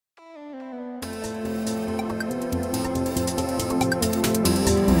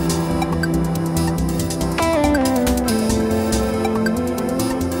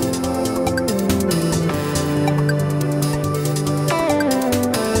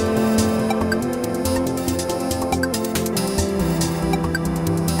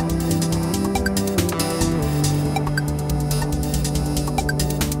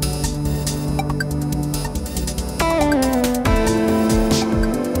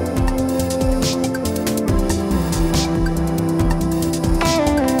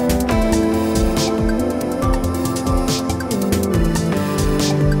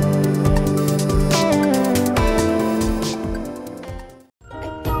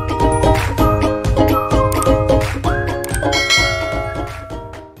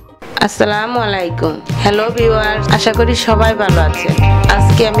আসসালামু আলাইকুম। Hello viewers, আশা করি সবাই ভালো আছেন।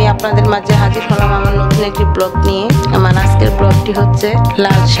 আজকে আমি আপনাদের মাঝে হাজির হলাম আমার নতুন একটি ব্লগ নিয়ে। আমার আজকের ব্লগটি হচ্ছে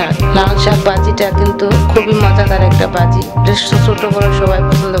লাল শাক। লাল শাক ভাজিটা কিন্তু খুবই মজাদার একটা ভাজি। ছোট বড় সবাই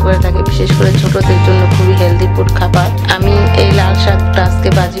পছন্দ করে থাকে, বিশেষ করে ছোটদের জন্য খুবই হেলদি ফুড খাবার। আমি এই লাল শাকটা আজকে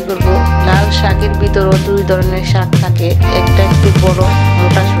ভাজি করব। লাল শাকের ভিতরও দুই ধরনের শাক থাকে, একটা একটু বড়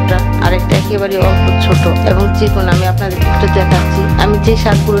মোটা সোটা, আরেকটা একেবারে অল্প ছোট এবং চিকন। আমি আপনাদের একটু দেখাচ্ছি। আমি যে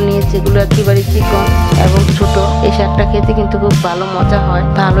শাকগুলো নিয়েছি এগুলো একেবারে চিকন এবং ছোট। এই শাকটা খেতে কিন্তু খুব ভালো মজা হয়,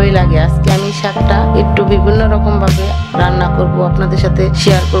 ভালোই লাগে। আজকে আমি শাকটা একটু বিভিন্ন রকম ভাবে রান্না করব, আপনাদের সাথে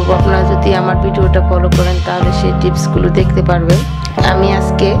শেয়ার করব। আপনারা যদি আমার ভিডিওটা ফলো করেন তাহলে সেই টিপস গুলো দেখতে পারবেন। আমি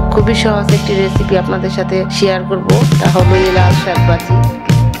আজকে খুবই সহজ একটি রেসিপি আপনাদের সাথে শেয়ার করব, তা হলো এই লাল শাক ভাজি।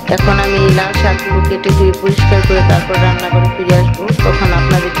 এখন আমি এই লাল শাকগুলো কেটে ধুয়ে পরিষ্কার করে তারপর রান্না করে ফিরে আসবো। তখন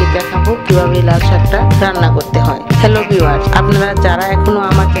আপনাদেরকে দেখাবো কিভাবে এই লাল শাকটা রান্না করতে হয়। হ্যালো ভিউয়ার্স, আপনারা যারা এখনো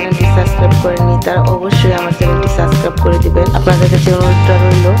আমার চ্যানেলটি সাবস্ক্রাইব করেননি তারা অবশ্যই আমার চ্যানেলটি সাবস্ক্রাইব করে দিবেন। আপনাদের কাছে অনুরোধটা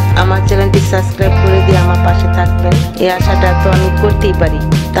রইল আমার চ্যানেলটি সাবস্ক্রাইব করে দিয়ে আমার পাশে থাকবেন। এই আশাটা তো আমি করতেই পারি।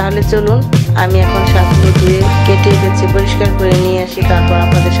 তাহলে চলুন আমি এখন শাকগুলো ধুয়ে কেটে গেছি, পরিষ্কার করে নিয়ে আসি। তারপর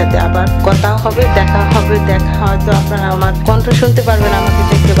আপনাদের সাথে আবার কথা হবে, দেখা হয়তো আপনারা আমার কণ্ঠ শুনতে পারবেন, আমাকে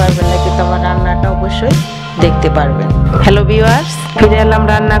দেখতে পারবেন না, কিন্তু আমার রান্নাটা অবশ্যই দেখতে পারবেন। হ্যালো ভিউয়ার্স, ফিরে এলাম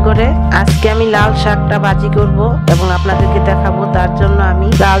রান্নাঘরে। আজকে আমি লাল শাকটা ভাজি করব এবং আপনাদেরকে দেখাবো। তার জন্য আমি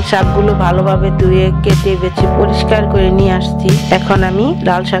লাল শাকগুলো ভালোভাবে ধুয়ে কেটে বেছে পরিষ্কার করে নিয়ে আসছি। এখন আমি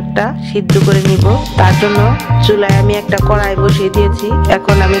লাল শাকটা সিদ্ধ করে নিব। তার জন্য চুলায় আমি একটা কড়াই বসিয়ে দিয়েছি।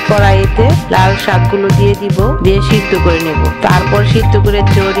 এখন আমি কড়াইতে লাল শাকগুলো দিয়ে দিব, দিয়ে সিদ্ধ করে নেব। তারপর সিদ্ধ করে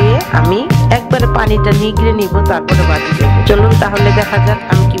জড়িয়ে আমি একবারে পানিটা নিগড়ে নিব, তারপরে ভাজি করব। চলুন তাহলে দেখা যাক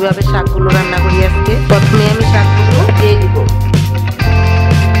আমি কিভাবে শাকগুলো রান্না করি আজকে। প্রথমে আমি শাকগুলো দিয়ে দিব।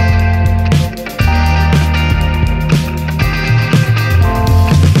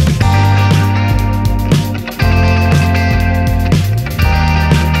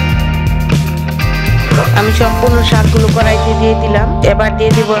 আমি সম্পূর্ণ শাকগুলো কড়াইতে দিয়ে দিলাম। এবার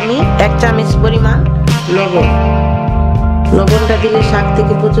দিয়ে দিব আমি 1 চামচ পরিমাণ লবণ। লবণটা দিলে শাক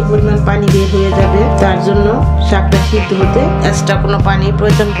থেকে প্রচুর পরিমাণ পানি বের হয়ে যাবে, তার জন্য শাকটা সিদ্ধ হতে এক্সট্রা কোনো পানি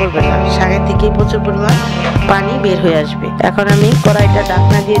প্রয়োজন পড়বে না। শাকের থেকে প্রচুর পরিমাণ পানি বের হয়ে আসবে। এখন আমি কড়াইটা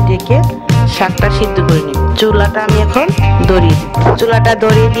ঢাকনা দিয়ে ঢেকে শাকটা সিদ্ধ করে নিব। চুলাটা আমি এখন ধরিয়ে দিব। চুলাটা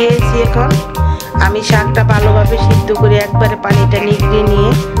ধরিয়ে দিয়েছি। এখন আমি শাকটা ভালোভাবে সিদ্ধ করে একবারে পানিটা নিগড়িয়ে নিয়ে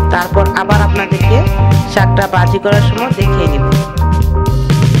তারপর আবার আপনাদেরকে শাকটা ভাজি করার সময় দেখিয়ে নিব।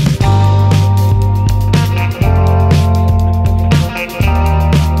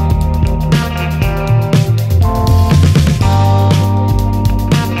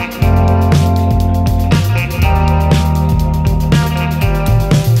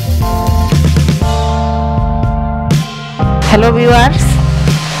 হ্যালো ভিউয়ার্স,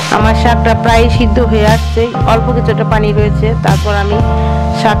 আমার শাকটা প্রায় সিদ্ধ হয়ে আসছে, অল্প কিছুটা পানি রয়েছে। তারপর আমি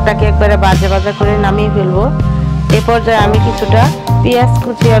শাকটাকে একবারে ভাজা করে নামিয়ে ফেলবো। এ পর্যায়ে আমি কিছুটা পেঁয়াজ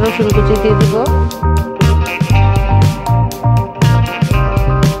কুচি আর রসুন কুচি দিয়ে দিব।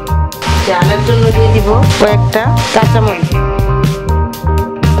 ঝালের জন্য দিয়ে দিব কয়েকটা কাঁচামরিচ।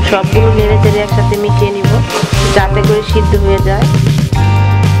 সবগুলো নেড়ে চেড়ে একসাথে মিশিয়ে নিব যাতে করে সিদ্ধ হয়ে যায়।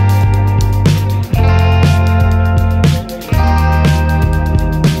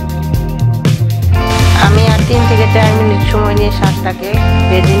 আমি আর 3 থেকে 4 মিনিট সময় নিয়ে শাকটাকে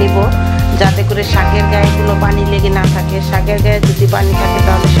ভেজে নিব, যাতে করে শাকের গায়ে কোনো পানি লেগে না থাকে। শাকের গায়ে যদি পানি থাকে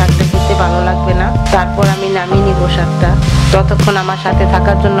তাহলে শাকটা খেতে ভালো লাগবে না। তারপর আমি নামিয়ে নিব শাকটা। ততক্ষণ আমার সাথে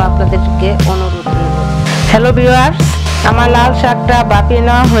থাকার জন্য আপনাদেরকে অনুরোধ রইল। হ্যালো ভিউয়ার্স, আমার লাল শাকটা ভাপিয়ে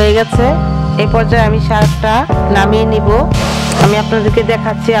নেওয়া হয়ে গেছে। এই পর্যায়ে আমি শাকটা নামিয়ে নিব। আমি আপনাদেরকে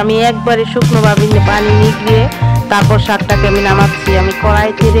দেখাচ্ছি। আমি একবারে শুকনোভাবে পানি নিগড়িয়ে তারপর শাকটাকে আমি নামাচ্ছি। আমি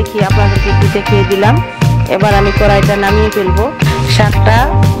কড়াইতে রেখে আপনাদেরকে একটু দেখিয়ে দিলাম। এবার আমি কড়াইটা নামিয়ে ফেলবো। শাকটা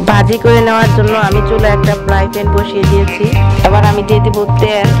ভাজি করে নেওয়ার জন্য আমি চুলায় একটা ফ্রাই প্যান বসিয়ে দিয়েছি। এবার আমি দিয়ে দিব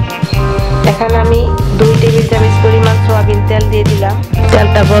তেল। এখানে আমি 2 টেবিল চামচ পরিমাণ সয়াবিন তেল দিয়ে দিলাম।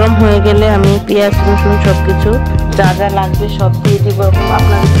 তেলটা গরম হয়ে গেলে আমি পেঁয়াজ রসুন সবকিছু যা যা লাগবে সব দিয়ে দিব,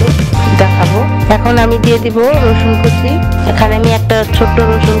 আপনাদেরকে দেখাবো। এখন আমি দিয়ে দিব রসুন কুচি। এখানে আমি একটা ছোট্ট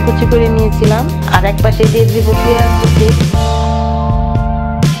রসুন কুচি করে নিয়েছিলাম। আর এক পাশে দিয়ে দিব পেঁয়াজ কুচি।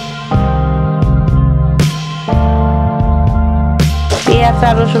 পেঁয়াজ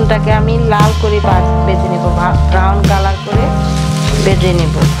আর রসুনটাকে আমি লাল করে ভেজে নেব, ব্রাউন কালার করে ভেজে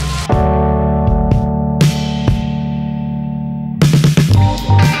নেব।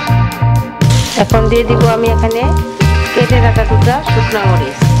 এখন দিয়ে দিব আমি এখানে কেটে রাখা 2টা শুকনা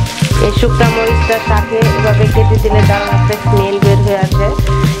মরিচ। এই শুকনা মরিচটা শাকে এভাবে কেটে দিলে তার একটা স্মেল বের হয়ে আসে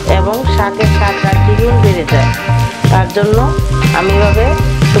এবং শাকের স্বাদটা দ্বিগুণ বেড়ে যায়। তার জন্য আমি এভাবে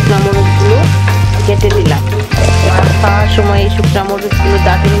শুকনো মরিচগুলো কেটে দিলাম। খাওয়ার সময় এই শুকনো মরিচগুলো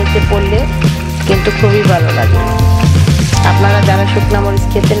দাঁতের নিচে পড়লে কিন্তু খুবই ভালো লাগে। আপনারা যারা শুকনো মরিচ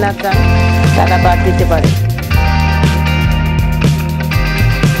খেতে না চান তারা বাদ দিতে পারেন।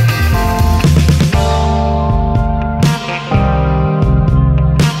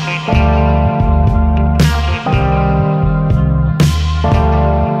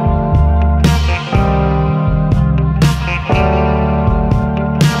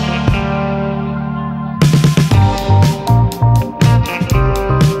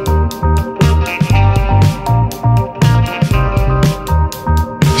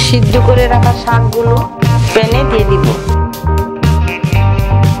 সিদ্ধ করে রাখা শাকগুলো প্যানে দিয়ে দিব।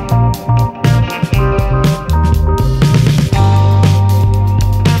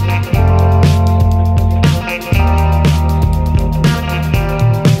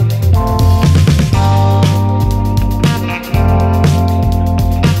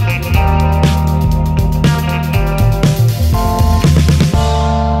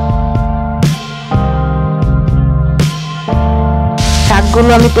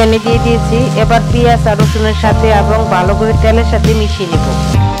 শাকগুলো আমি প্যানে দিয়ে দিয়েছি। এবার পেঁয়াজ আর রসুনের সাথে এবং ভালো করে তেলের সাথে মিশিয়ে নেব।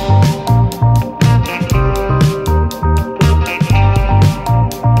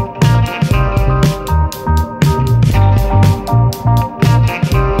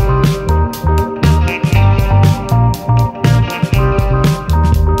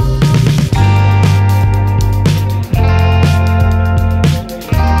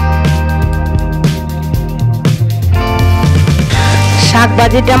 শাক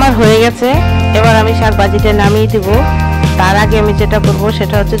ভাজিটা আমার হয়ে গেছে। এবার আমি শাক ভাজিটা নামিয়ে দিব। তার আগে আমি যেটা করব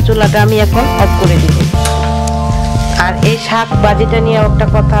সেটা হচ্ছে চুলাটা আমি এখন অফ করে দিব। আর এই শাক ভাজিটা নিয়ে একটা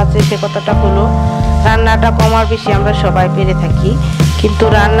কথা আছে, সে কথাটা হলো রান্নাটা কম আর বেশি আমরা সবাই পেরে থাকি, কিন্তু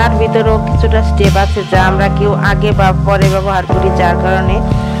রান্নার ভিতরেও কিছুটা স্টেপ আছে যা আমরা কেউ আগে বা পরে ব্যবহার করি, যার কারণে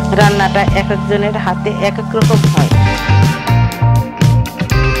রান্নাটা এক একজনের হাতে এক এক রকম হয়।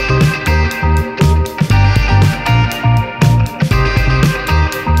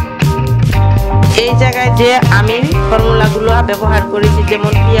 এই জায়গায় যে আমি ফর্মুলাগুলো ব্যবহার করেছি,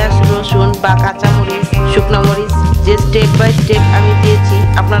 যেমন পেঁয়াজ, রসুন বা কাঁচামরিচ, শুকনো মরিচ, যে স্টেপ বাই স্টেপ আমি দিয়েছি,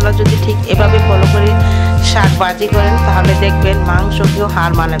 আপনারা যদি ঠিক এভাবে ফলো করে শাক ভাজি করেন তাহলে দেখবেন মাংসকেও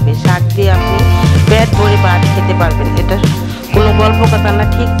হার মানাবে। শাক দিয়ে আপনি পেট ভরে ভাত খেতে পারবেন। এটা কোনো গল্প কথা না,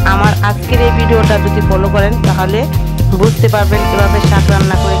 ঠিক আমার আজকের এই ভিডিওটা যদি ফলো করেন তাহলে বুঝতে পারবেন এভাবে শাক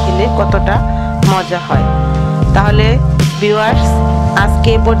রান্না করে খেলে কতটা মজা হয়। তাহলে ভিউয়ার্স, আজকে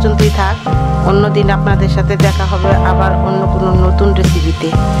এই পর্যন্তই থাক। অন্যদিন আপনাদের সাথে দেখা হবে আবার অন্য কোনো নতুন রেসিপিতে।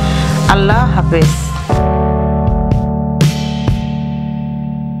 আল্লাহ হাফেজ।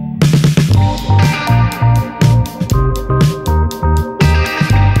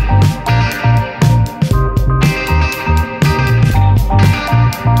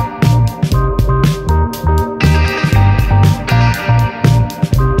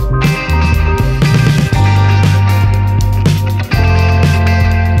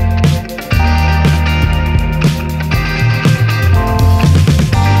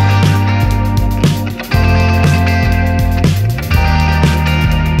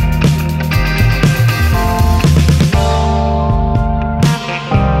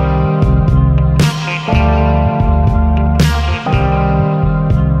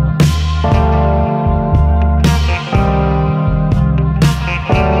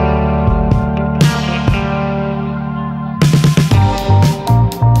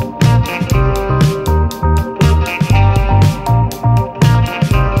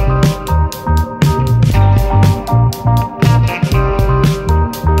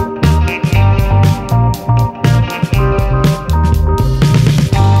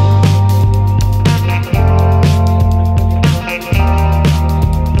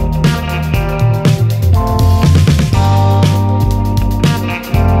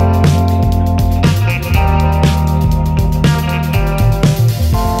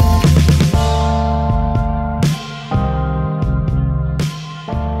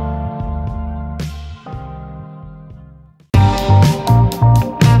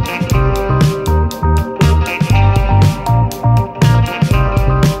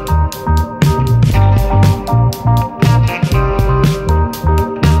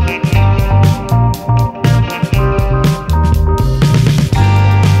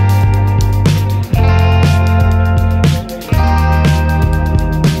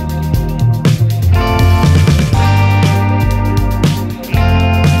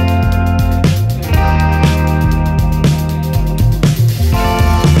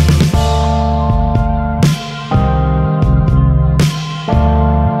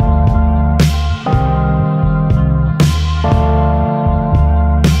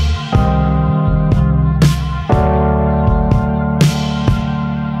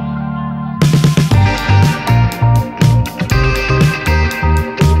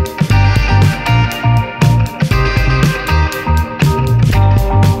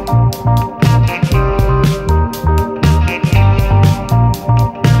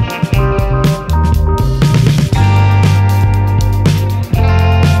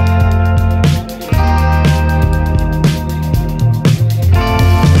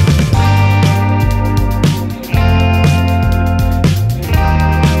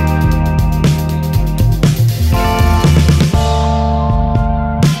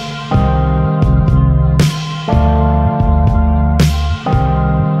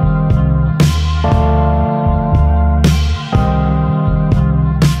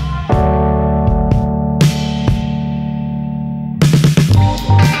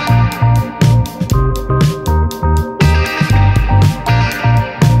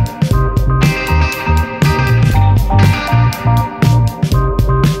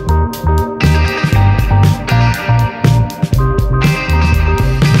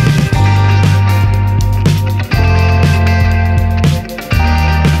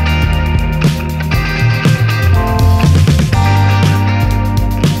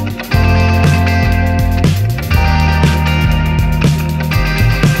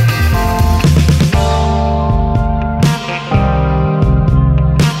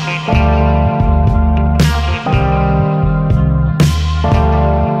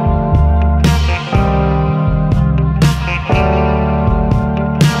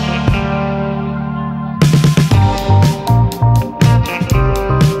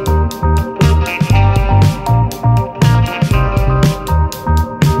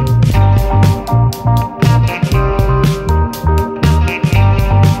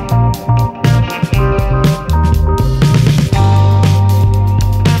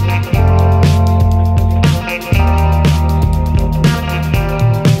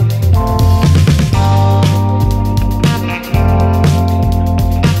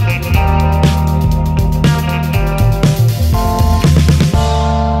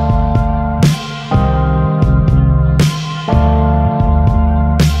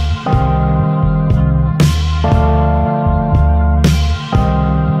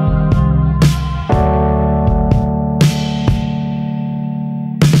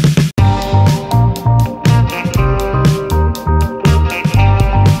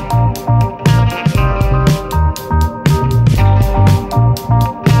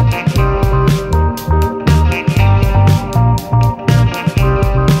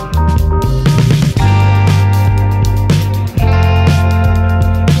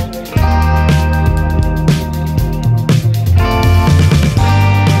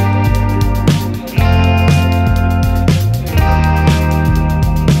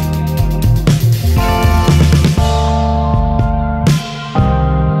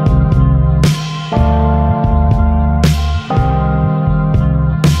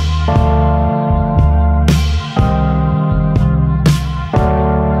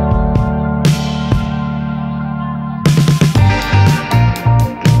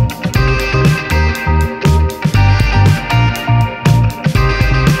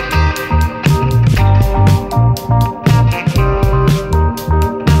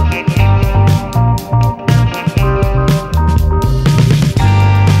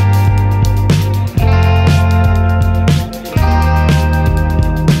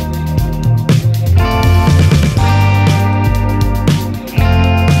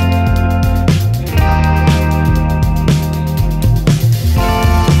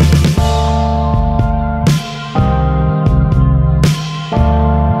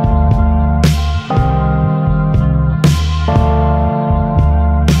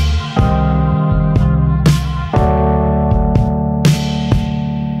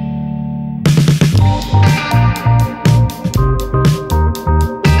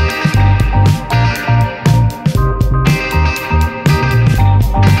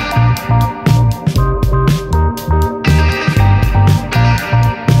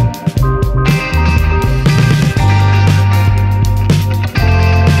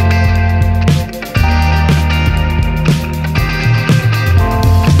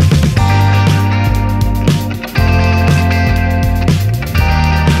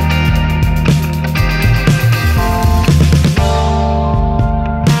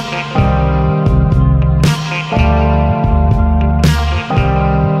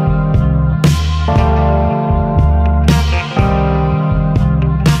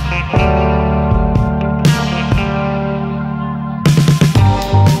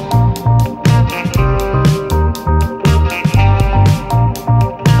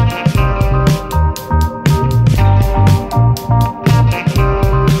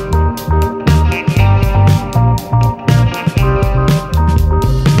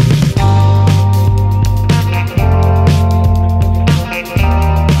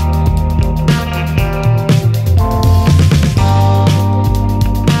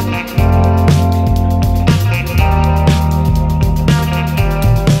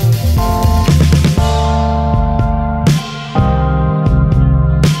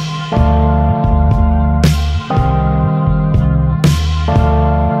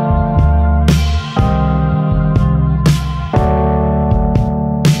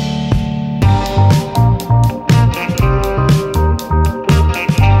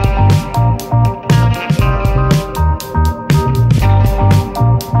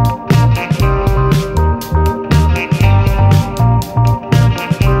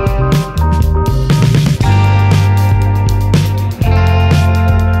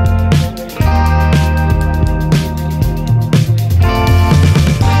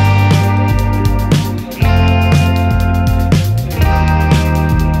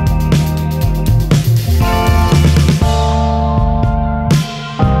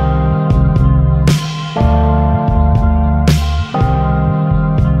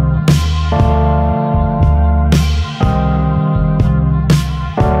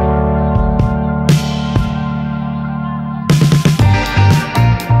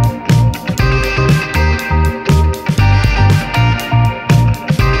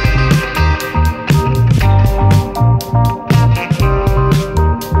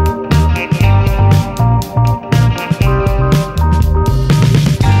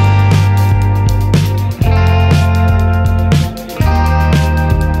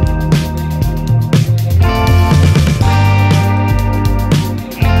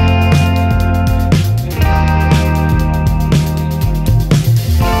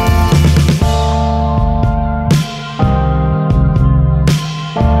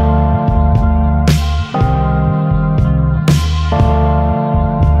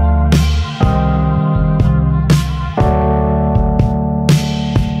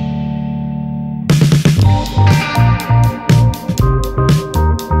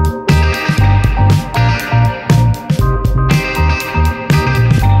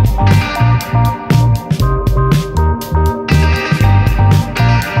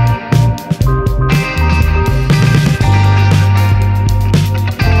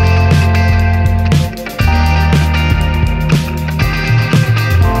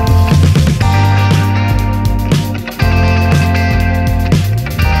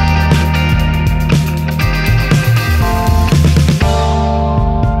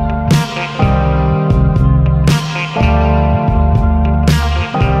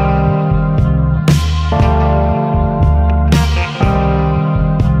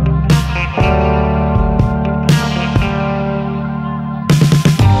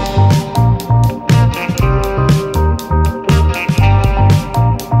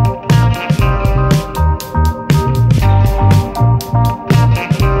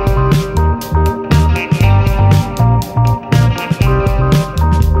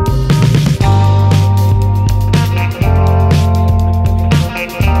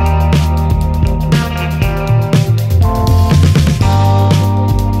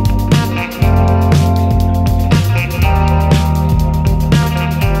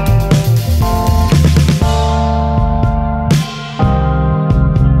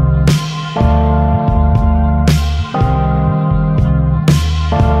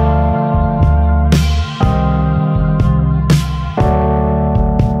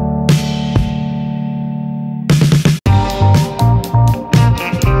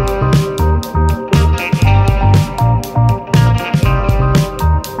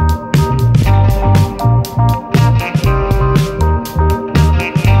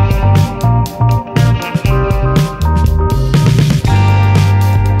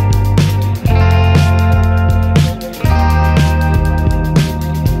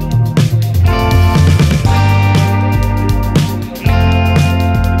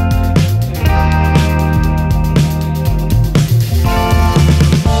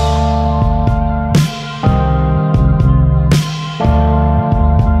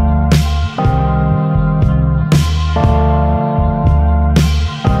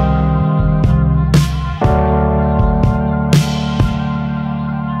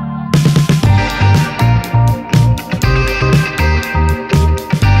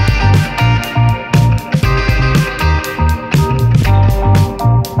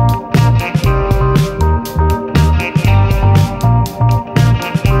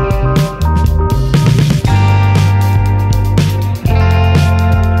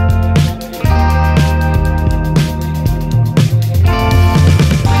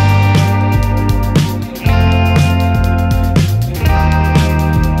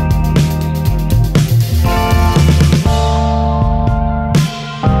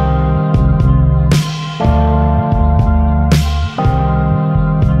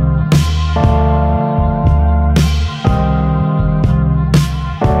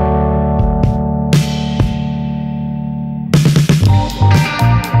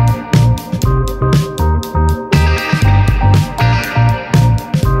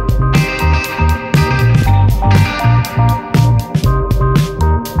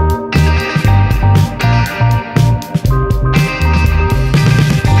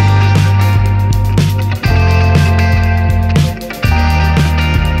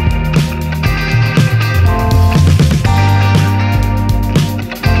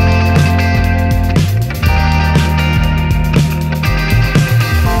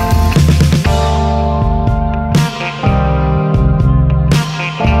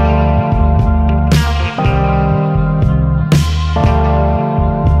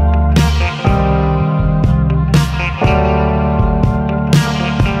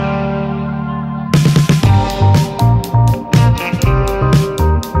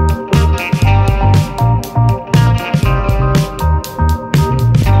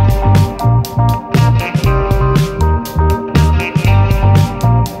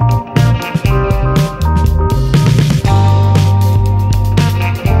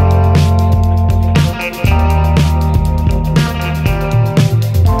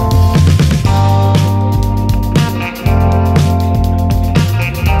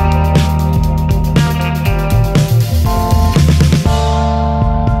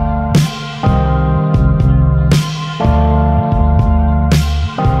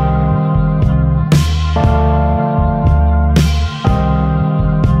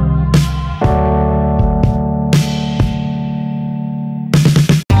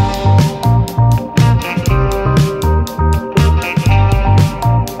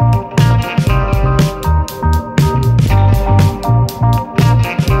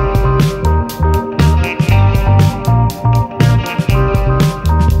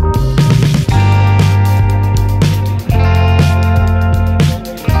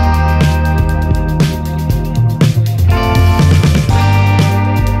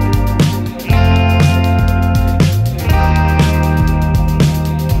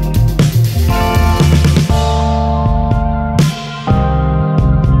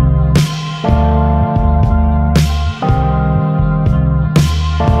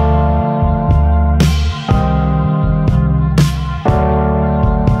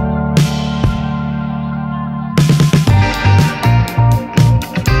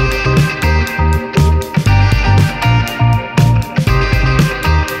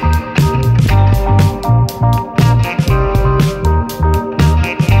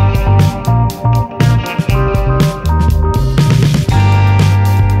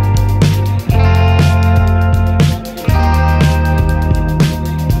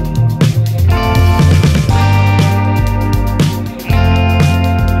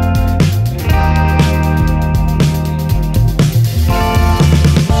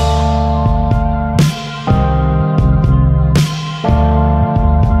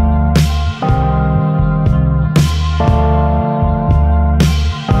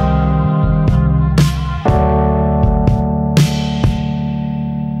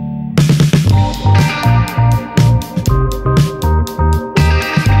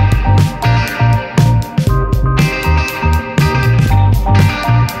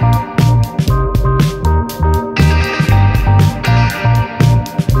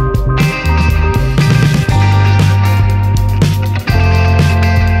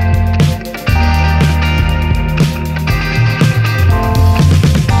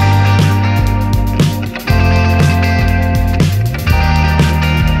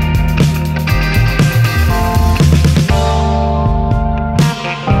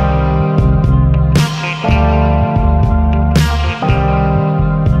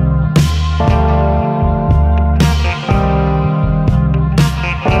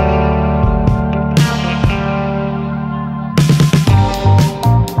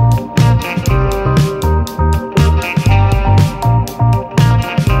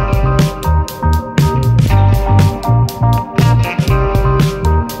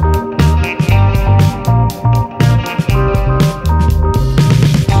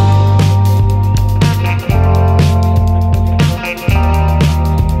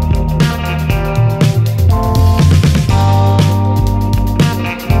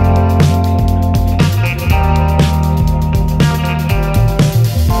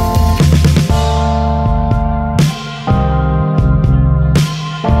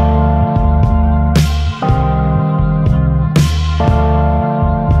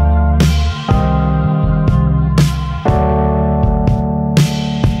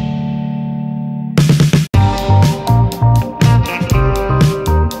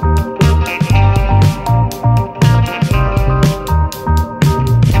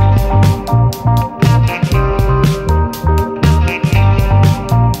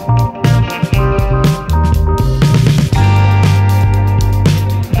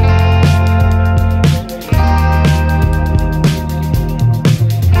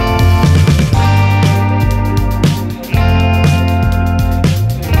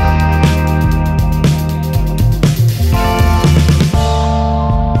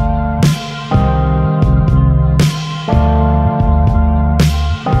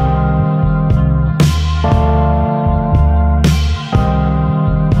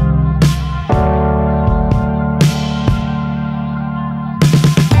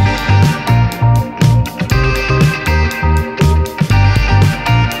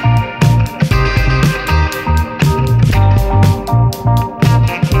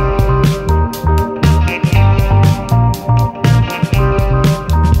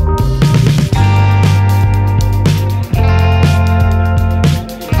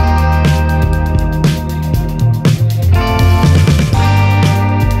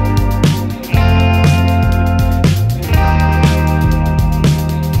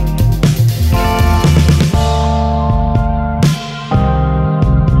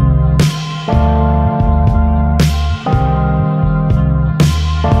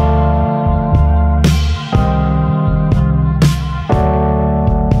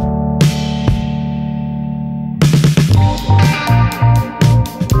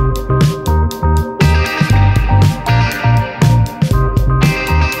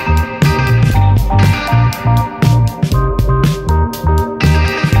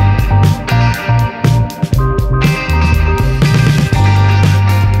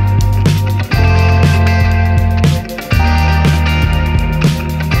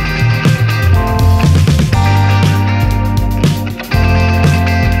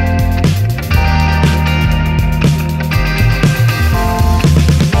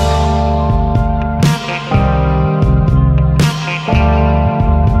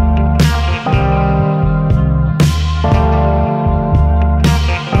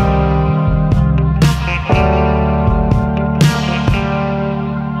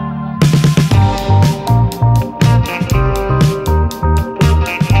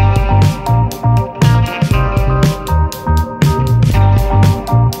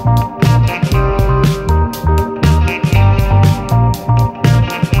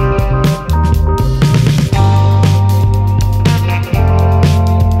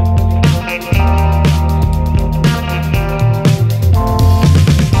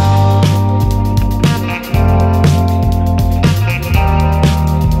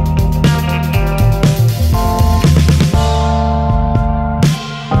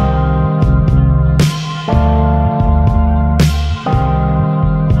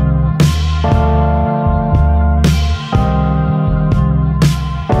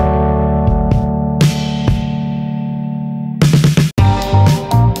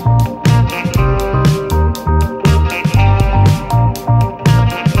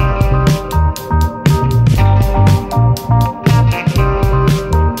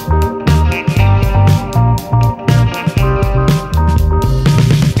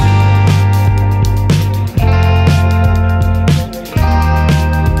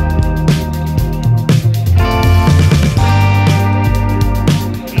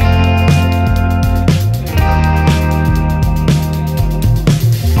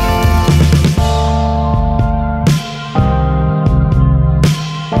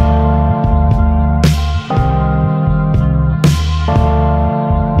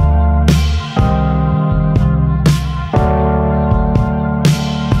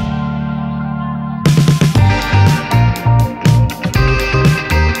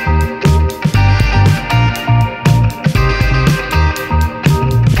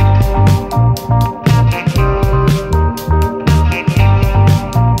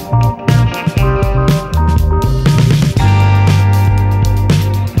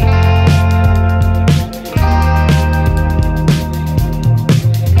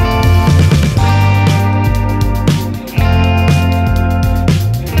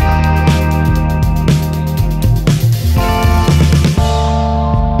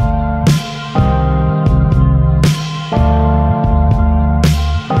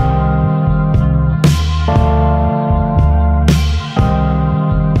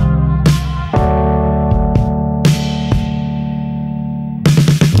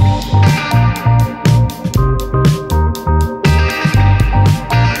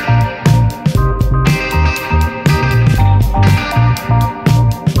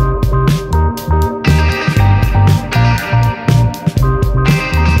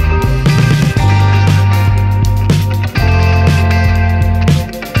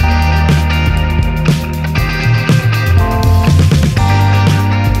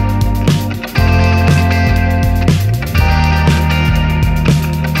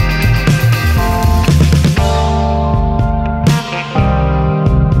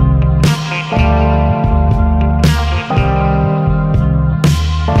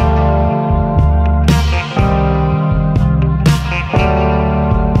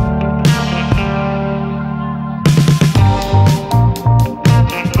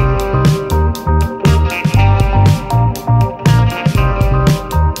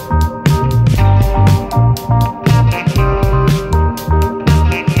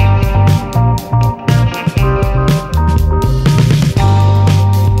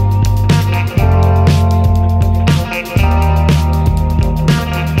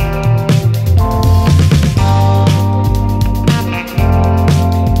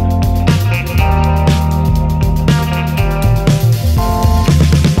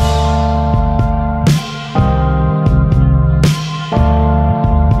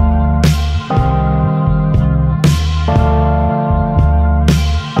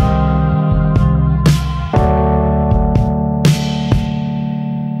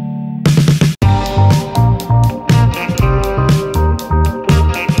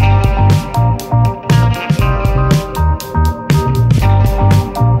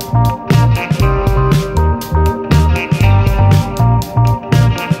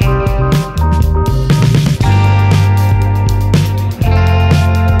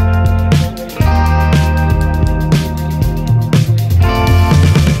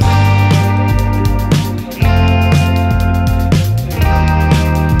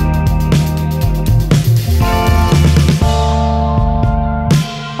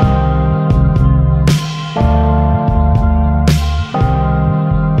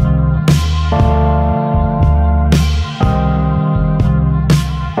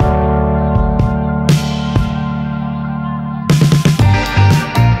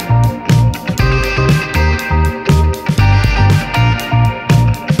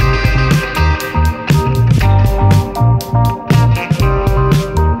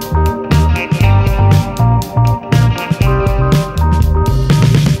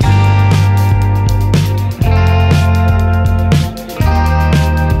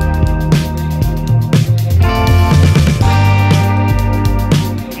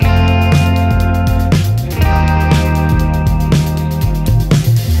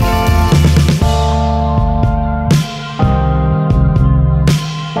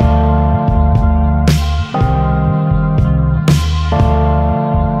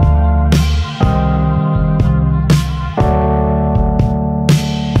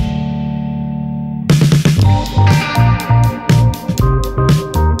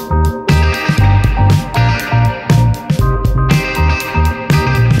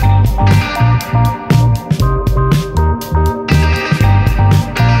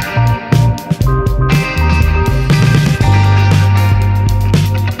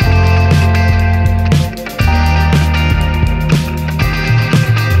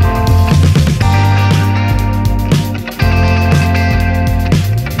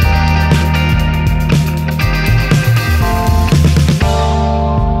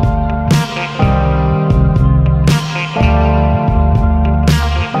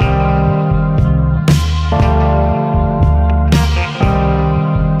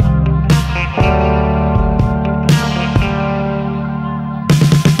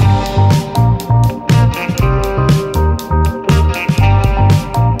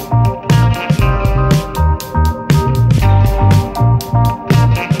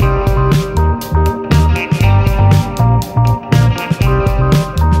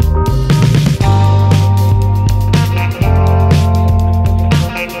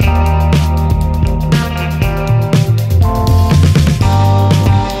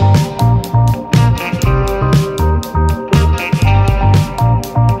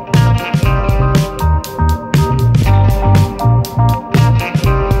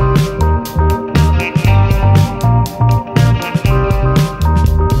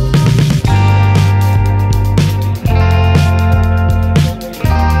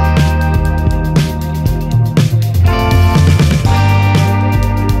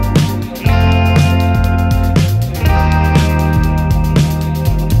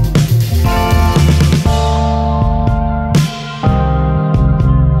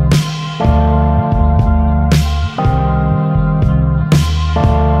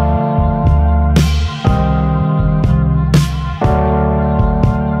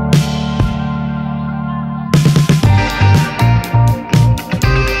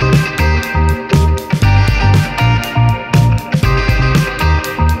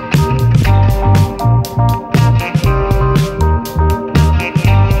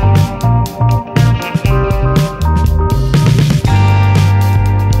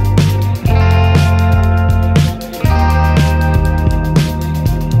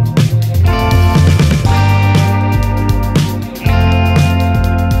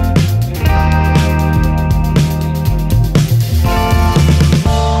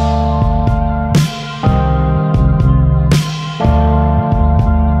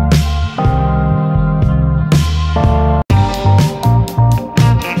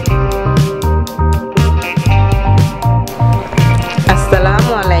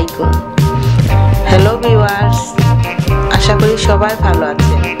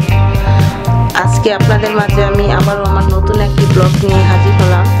 আজকে আপনাদের মাঝে আমি আবারও আমার নতুন একটি ব্লগ নিয়ে হাজির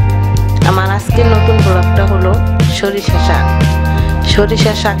হলাম। আমার আজকের নতুন ব্লগটা হলো সরিষা শাক।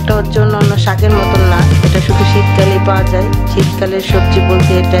 সরিষা শাকটা হচ্ছে অন্য শাকের মতন না, এটা শুধু শীতকালেই পাওয়া যায়। শীতকালের সবজি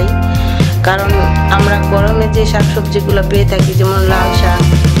বলতে এটাই, কারণ আমরা গরমে যে শাক সবজিগুলো পেয়ে থাকি যেমন লাল শাক,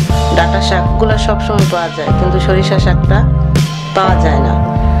 ডাঁটা শাকগুলো সবসময় পাওয়া যায়, কিন্তু সরিষা শাকটা পাওয়া যায় না।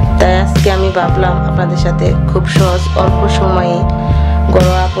 তাই আজকে আমি ভাবলাম আপনাদের সাথে খুব সহজ অল্প সময়ে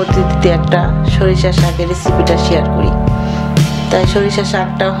ঘরোয়া পদ্ধতিতে একটা সরিষা শাকের রেসিপিটা শেয়ার করি। তাই সরিষা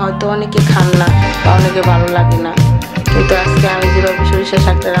শাকটা হয়তো অনেকে খান না বা অনেকে ভালো লাগে না, কিন্তু আজকে আমি যেভাবে সরিষা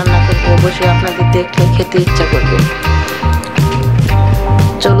শাকটা রান্না করবো অবশ্যই আপনাদের দেখলে খেতে ইচ্ছা করবে।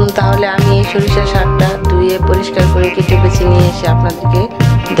 চলুন তাহলে আমি এই সরিষা শাকটা ধুয়ে পরিষ্কার করে কেটে বেছে নিয়ে এসে আপনাদেরকে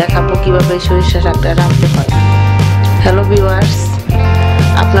দেখাবো কিভাবে সরিষা শাকটা রাঁধতে হয়। হ্যালো ভিউয়ার্স,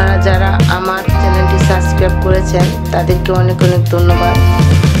 আপনারা যারা আমার চ্যানেলটি সাবস্ক্রাইব করেছেন তাদেরকে অনেক অনেক ধন্যবাদ।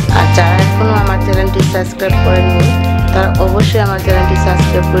 আর যারা এখনও আমার চ্যানেলটি সাবস্ক্রাইব করেননি তারা অবশ্যই আমার চ্যানেলটি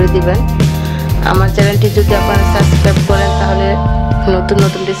সাবস্ক্রাইব করে দিবেন। আমার চ্যানেলটি যদি আপনারা সাবস্ক্রাইব করেন তাহলে নতুন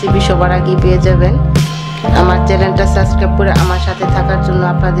নতুন রেসিপি সবার আগেই পেয়ে যাবেন। আমার চ্যানেলটা সাবস্ক্রাইব করে আমার সাথে থাকার জন্য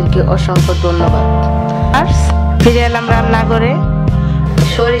আপনাদেরকে অসংখ্য ধন্যবাদ। আর ফিরে এলাম রান্নাঘরে।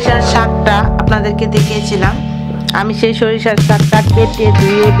 সরিষার শাকটা আপনাদেরকে দেখিয়েছিলাম, আমি সেই সরিষার শাকটা কেটে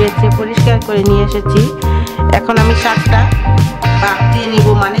ধুয়ে বেছে পরিষ্কার করে নিয়ে এসেছি। এখন আমি শাকটা ভাপ দিয়ে নিব,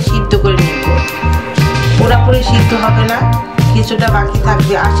 মানে সিদ্ধ করে নিব। পুরোপুরি সিদ্ধ হবে না, কিছুটা বাকি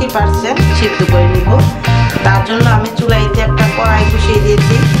থাকবে, 80% সিদ্ধ করে নিব। তার জন্য আমি চুলাইতে একটা কড়াই বসিয়ে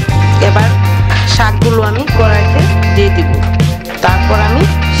দিয়েছি। এবার শাকগুলো আমি কড়াইতে দিয়ে দিব, তারপর আমি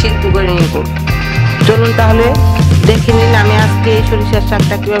সিদ্ধ করে নিব। চলুন তাহলে দেখে নিন আমি আজকে এই সরিষার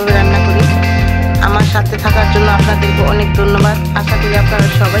শাকটা কীভাবে রান্না করি। আমার সাথে থাকার জন্য আপনাদেরকে অনেক ধন্যবাদ। আশা করি আপনারা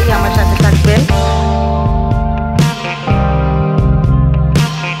সবাই আমার সাথে থাকবেন।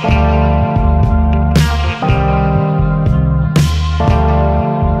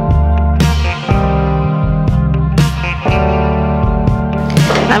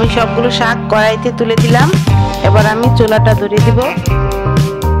 আমি সবগুলো শাক কড়াইতে তুলে দিলাম। এবার আমি চুলাটা ধরিয়ে দিব।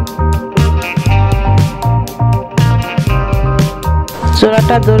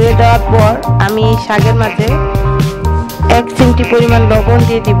 চুলাটা ধরিয়ে দেওয়ার পর আমি এই শাকের মাঝে 1 চিমটি পরিমাণ লবণ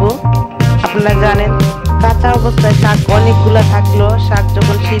দিয়ে দিব। আপনারা জানেন কাঁচা অবস্থায় শাক অনেকগুলো থাকলেও শাক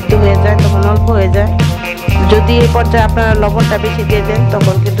যখন সিদ্ধ হয়ে যায় তখন অল্প হয়ে যায়। যদি এই পর্যায়ে আপনারা লবণটা বেশি দিয়ে দেন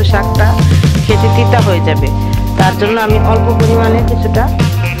তখন কিন্তু শাকটা খেতে তিতা হয়ে যাবে। তার জন্য আমি অল্প পরিমাণে কিছুটা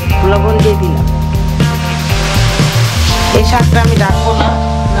লবণ দিয়ে দিলাম। এই শাকটা আমি রাখবো না,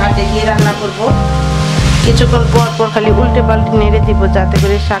 ঢেকে রান্না করব। কিছুক্ষণ পর পর খালি উল্টে পাল্টে নেড়ে দিব, যাতে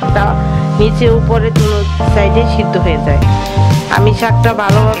করে শাকটা নিচে উপরে দুনো সাইডে সিদ্ধ হয়ে যায়। আমি শাকটা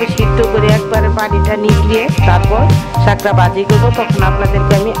ভালোভাবে সিদ্ধ করে একবারে পানিটা নিগড়িয়ে তারপর শাকটা ভাজি করবো, তখন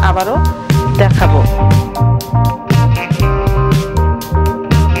আপনাদেরকে আমি আবারও দেখাবো।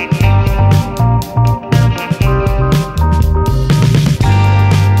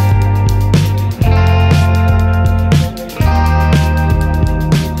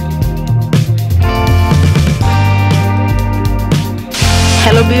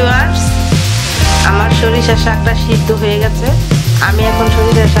 হ্যালো ভিউয়ার্স, আমার সরিষার শাকটা সিদ্ধ হয়ে গেছে। আমি এখন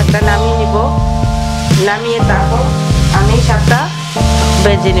সরিষার শাকটা নামিয়ে নিব। নামিয়ে তারপর আমি শাকটা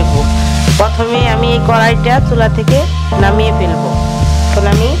ভেজে নেব। প্রথমে আমি এই কড়াইটা চুলা থেকে নামিয়ে ফেলবো। এখন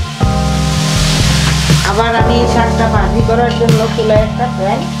আমি এই শাকটা ভাজি করার জন্য চুলায় একটা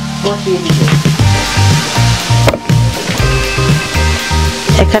প্যান বসিয়ে দিব।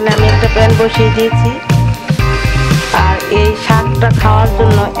 এখানে আমি একটা প্যান বসিয়ে দিয়েছি। আর এই শাকটা খাওয়ার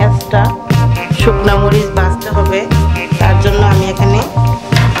জন্য এক্সট্রা শুকনা মরিচ ভাজতে হবে। তার জন্য আমি এখানে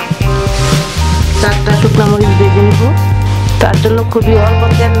 4টা শুকনা মরিচ ভেজে নেব। তার জন্য খুবই অল্প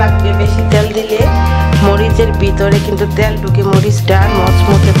তেল লাগবে। বেশি তেল দিলে মরিচের ভিতরে কিন্তু তেল ঢুকে মরিচটা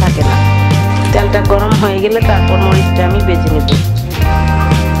মচমচে থাকে না। তেলটা গরম হয়ে গেলে তারপর মরিচটা আমি ভেজে নেব।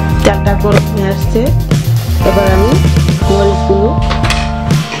 তেলটা গরম হয়ে আসছে, এবার আমি মরিচগুলো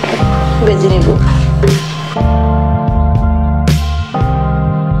ভেজে নেব।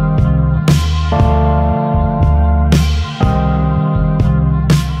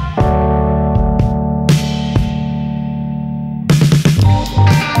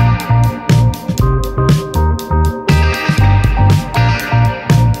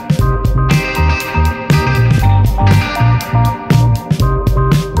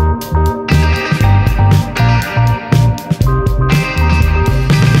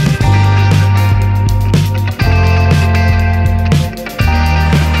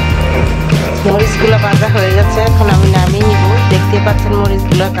 মরিচগুলো ভাজা হয়ে গেছে, এখন আমি নামিয়ে নিব। দেখতে পাচ্ছেন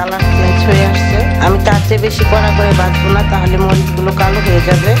মরিচগুলো কালার চেঞ্জ হয়ে আসছে। আমি তার চেয়ে বেশি কড়া করে ভাজবো না, তাহলে মরিচগুলো কালো হয়ে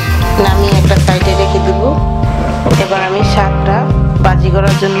যাবে। নামিয়ে একটা সাইডে রেখে দেবো। এবার আমি শাকটা ভাজি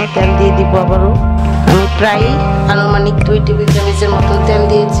করার জন্য তেল দিয়ে দিব। আবারও আমি প্রায় আনুমানিক 2 টেবিল চামচের মতো তেল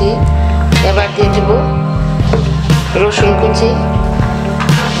দিয়েছি। এবার দিয়ে দেব রসুন কুচি।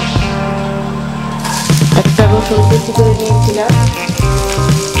 একটা রসুন কুচি করে নিয়েছিলাম,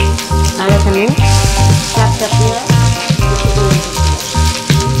 আর এখানে 4টা পেঁয়াজ।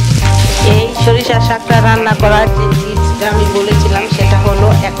 এই সরিষা শাকটা রান্না করার যে টিপসটা আমি বলেছিলাম সেটা হলো,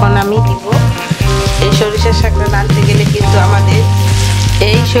 এখন আমি দিব এই সরিষা শাকটা রাঁধতে গেলে কিন্তু আমাদের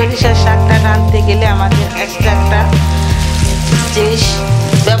এক্সট্রা একটা জিনিস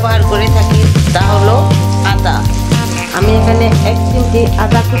ব্যবহার করে থাকি, তা হলো আদা। আমি এখানে 1 চিমটি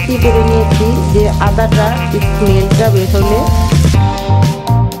আদা কুচি করে নিয়েছি, যে আদাটা স্মেলটা বের হলে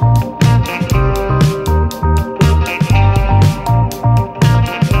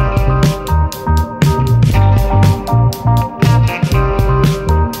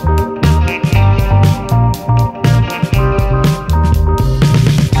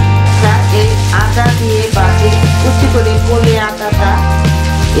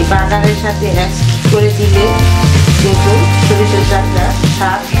এই বাগারের সাথে করে দিলে কিন্তু সরিষার শাকটা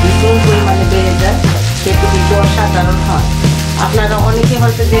স্বাদ ভীষণ পরিমাণে বেড়ে যায়, খেতে কিন্তু অসাধারণ হয়। আপনারা অনেকে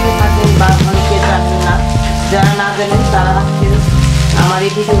হয়তো জেনে থাকেন বা অনেকে জানেন না। যারা না জানেন তারা আমার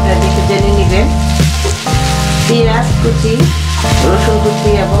এই ভিডিওটা দেখে জেনে নেবেন। পেঁয়াজ কুচি, রসুন কুচি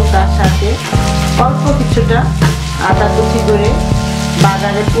এবং তার সাথে অল্প কিছুটা আদা কুচি করে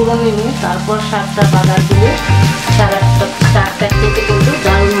বাগারে পুরো নিয়ে তারপর শাকটা বাগার দিলে শাকটা খেতে কিন্তু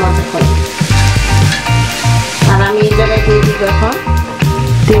দারুণ মজা হয়। আর আমি এই জায়গায় দিয়ে দিব এখন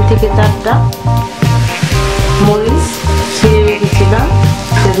 3 থেকে 4টা মরিচ ছিঁড়ে রেখেছিলাম,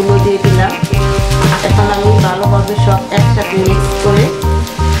 সেগুলো দিয়ে দিলাম। এখন আমি ভালোভাবে সব একসাথে মিক্স করে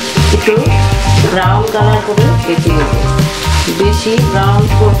একটু ব্রাউন কালার করে কেটে নেব। বেশি ব্রাউন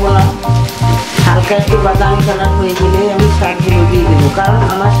করবো না, হালকা একটু বাদামি কালার হয়ে গেলে আমি শাকগুলো দিয়ে দেবো, কারণ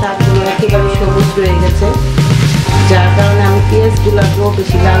আমার শাকগুলো একেবারে সবুজ রয়ে গেছে, যার কারণে আমি পেঁয়াজগুলোকেও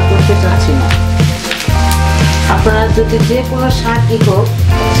বেশি লাল করতে চাচ্ছি না। আপনারা যদি যে কোনো শাকই হোক,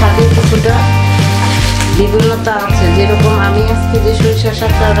 শাকের কিছুটা বিভিন্নতা আছে। যেরকম আমি আজকে যে সরিষা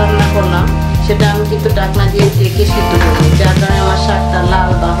শাকটা রান্না করলাম সেটা আমি কিন্তু ঢাকনা দিয়ে ঢেকে সিদ্ধ করি, যার কারণে আমার শাকটা লাল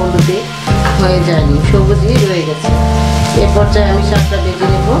বা হলুদে হয়ে যায়নি, সবুজই রয়ে গেছে। এ পর্যায়ে আমি শাকটা ভেজে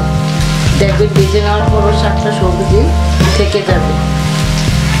নেব। দেখবেন ভেজে নেওয়ার পরও শাকটা সবুজই থেকে যাবে।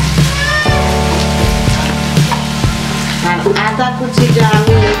 আর আদা কুচিটা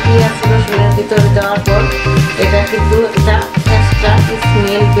আমি পেঁয়াজ রসুনের ভিতরে দেওয়ার পর এটা কিন্তু একটা এক্সট্রা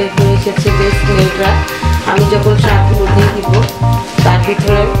স্মেল বের হয়ে এসেছে, যে স্মেলটা আমি যখন শাকগুলো দিয়ে দিব তার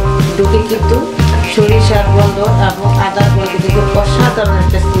ভিতরে ঢুকে কিন্তু সরিষার গন্ধ এবং আদার গন্ধ কিন্তু অসাধারণ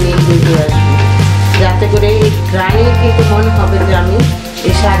একটা স্মেল বের হয়ে আসবে, যাতে করে এই গ্রানে কিন্তু মনে হবে যে আমি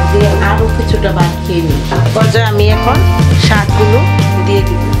এই শাক দিয়ে আরও কিছুটা ভাত খেয়ে নিই। পর্যায়ে আমি এখন শাকগুলো দিয়ে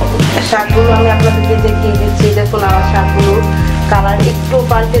দিব। শাকগুলো আমি আপনাদেরকে দেখিয়ে দিচ্ছি। দেখুন আমার শাকগুলো কালার একটু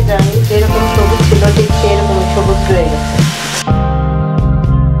পাল্টে যায়নি, যেরকম সবুজ ছিল ঠিক সেরকম সবুজ রয়ে গেছে।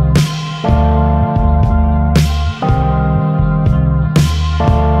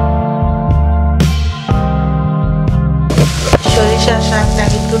 সরিষা শাকটা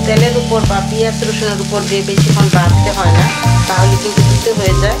কিন্তু তেলের উপর বা পেঁয়াজ রসুনের উপর দিয়ে বেশিক্ষণ ভাজতে হয় না, তাহলে কিন্তু দিতে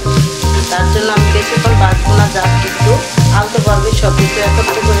হয়ে যায়। তার জন্য আমি বেশিক্ষণ ভাজবো না, যা কিন্তু আলতোভাবে সব কিছু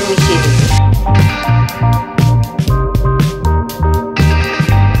একত্র করে মিশিয়ে দেব।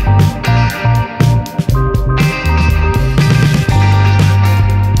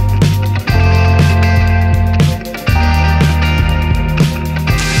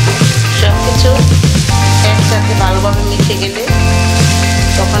 সবকিছু একসাথে ভালোভাবে মিশে গেলে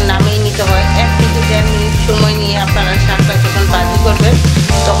তখন নামিয়ে নিতে হয়। 1 থেকে 1.5 মিনিট সময় নিয়ে আপনারা শাকটা যখন ভাজি করবেন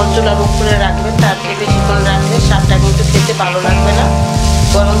তখন চুলার উপরে রাখবেন। তার চেয়ে বেশিক্ষণ রাখলে শাকটা কিন্তু খেতে ভালো লাগবে না,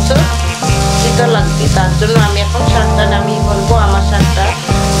 বরঞ্চ তিতা লাগবে। তার জন্য আমি এখন শাকটা নামিয়ে বলবো আমার শাকটা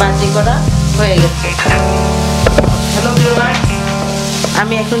ভাজি করা হয়ে গেছে। হ্যালো ভিউয়ার্স,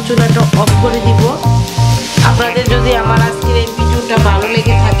 আমি এখন চুলাটা অফ করে দিব। আপনাদের যদি আমার আজকের এই ভিডিওটা ভালো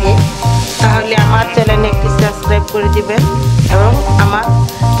লেগে থাকে তাহলে আমার চ্যানেলে একটি সাবস্ক্রাইব করে দিবেন এবং আমার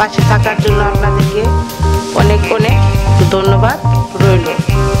পাশে থাকার জন্য আপনাদেরকে অনেক অনেক ধন্যবাদ রইল।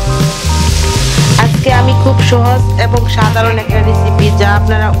 আজকে আমি খুব সহজ এবং সাধারণ একটা রেসিপি, যা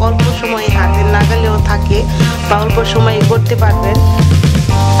আপনারা অল্প সময়ে হাতের নাগালেও থাকে বা অল্প সময়ে করতে পারবেন।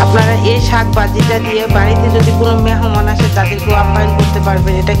 আপনারা এই শাক ভাজিটা দিয়ে বাড়িতে যদি কোনো মেহমান আসে তাদেরকেও আপ্যায়ন করতে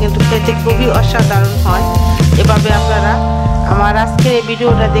পারবেন। এটা কিন্তু খেতে খুবই অসাধারণ হয়। এভাবে আপনারা আমার আজকের এই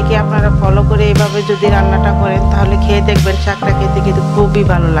ভিডিওটা দেখে আপনারা ফলো করে এভাবে যদি রান্নাটা করেন তাহলে খেয়ে দেখবেন শাকটা খেতে কিন্তু খুবই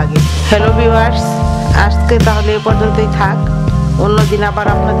ভালো লাগে। হ্যালো ভিউয়ার্স, আজকে তাহলে এ পর্যন্তই থাক, অন্যদিন আবার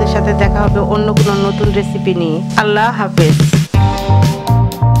আপনাদের সাথে দেখা হবে অন্য কোনো নতুন রেসিপি নিয়ে। আল্লাহ হাফেজ।